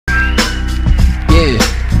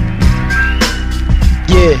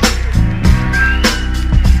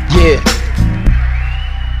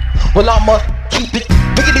Well, I'ma keep it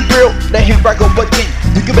wickedy real. Now here I go again.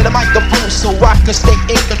 You give me the microphone so I can stay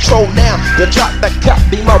in control now. You drop that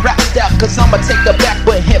copy, my rap style, cause I'ma take it back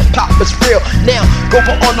when hip hop is real. Now, go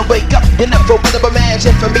on the wake up. You never would have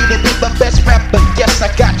imagined for me to be the best rapper. Yes, I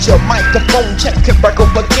got your microphone, check it, I go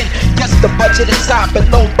again. Yes, the budget is high, but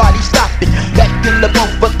nobody stopping. Back in the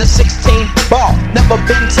boat with the 16 ball. Never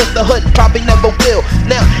been to the hood, probably never will.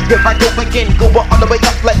 Now, here I go again, go on the way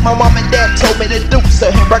up like my mom and dad told me to do.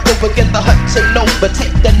 So here I go again, the Hudson Nova,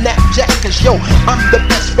 take the nap jack, cause yo, I'm the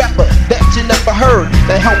best rapper that you never heard.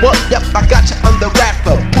 Now how up, yep, I got you on the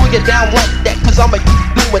rapper. Pull you down like that, cause I'ma keep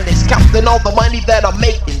doing this. Counting all the money that I'm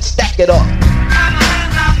making, stack it up.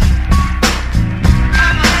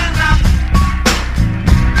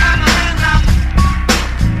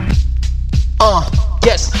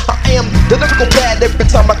 Yes, I am the lyrical pad every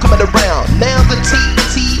time I come around. Now the T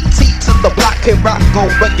to the block, here I go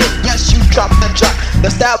again. Yes, you drop the drop, the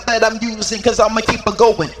style that I'm using, cause I'ma keep it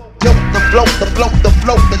going. Yo, the flow,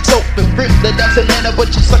 the dope, it really doesn't matter what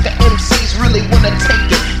you sucker MCs really wanna take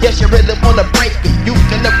it. Yes, you really wanna break it. You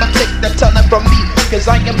can never take that talent from me, cause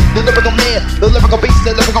I am the lyrical man, the lyrical beast,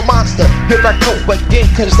 the lyrical monster. Here I go again,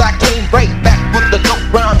 cause I came right back with the dope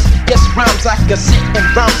rhymes. Yes, rhymes I can sit and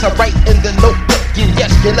rhymes I write in the notebook.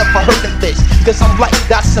 Yes, you never heard of this, cause I'm like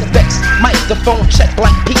that's effects. Microphone check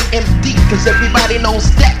like PMD, cause everybody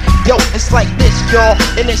knows that. Yo, it's like this, y'all,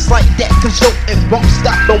 and it's like that, cause yo, it won't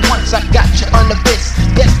stop the once I got you on the fist.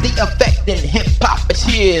 Yes, the effect in hip-hop is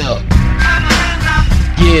here.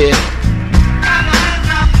 Yeah.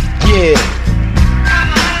 Yeah.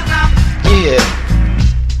 Yeah.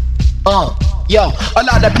 Yo, a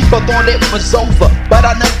lot of people thought it was over, but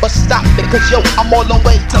I never stopped it, cause yo, I'm all the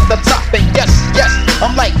way to the top. And yes,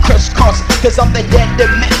 I'm like crisscross, cause I'm the dad that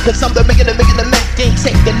Mac, cause I'm the making the Mac, ain't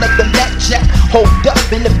taking nothing that jack. Hold up,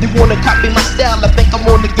 and if you wanna copy my style, I think I'm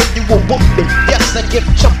gonna give you a whooping. Yes, I give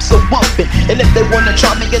chumps a whooping, and if they wanna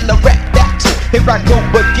try me in the rap battle, here I go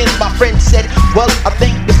again. My friend said, well, I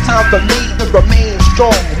think it's time for me to remain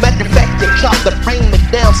strong. Matter of fact, they tried to bring me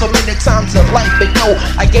down so many times in life, but yo,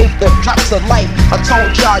 I gave them drops of life. I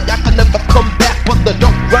told y'all can never come back with a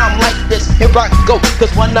dope rhyme like this. Here I go,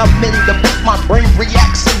 cause when I'm in the booth, my brain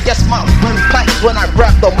reacts, and yes, my brain pipes when I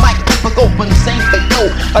grab the mic. People go insane, but yo,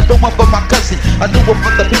 I do it for my cousin, I do it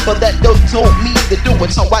for the people that don't told me to do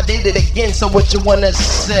it, so I did it again. So what you wanna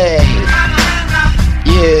say?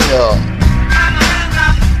 Yeah.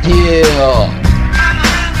 Yeah.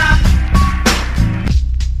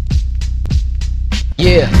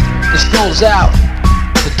 Yeah, this goes out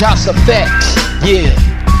to DOS Effects. Yeah,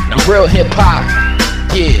 now real hip hop.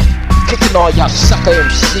 Yeah, kicking all y'all sucker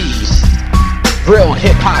MCs. Real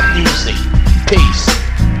hip hop music. Peace.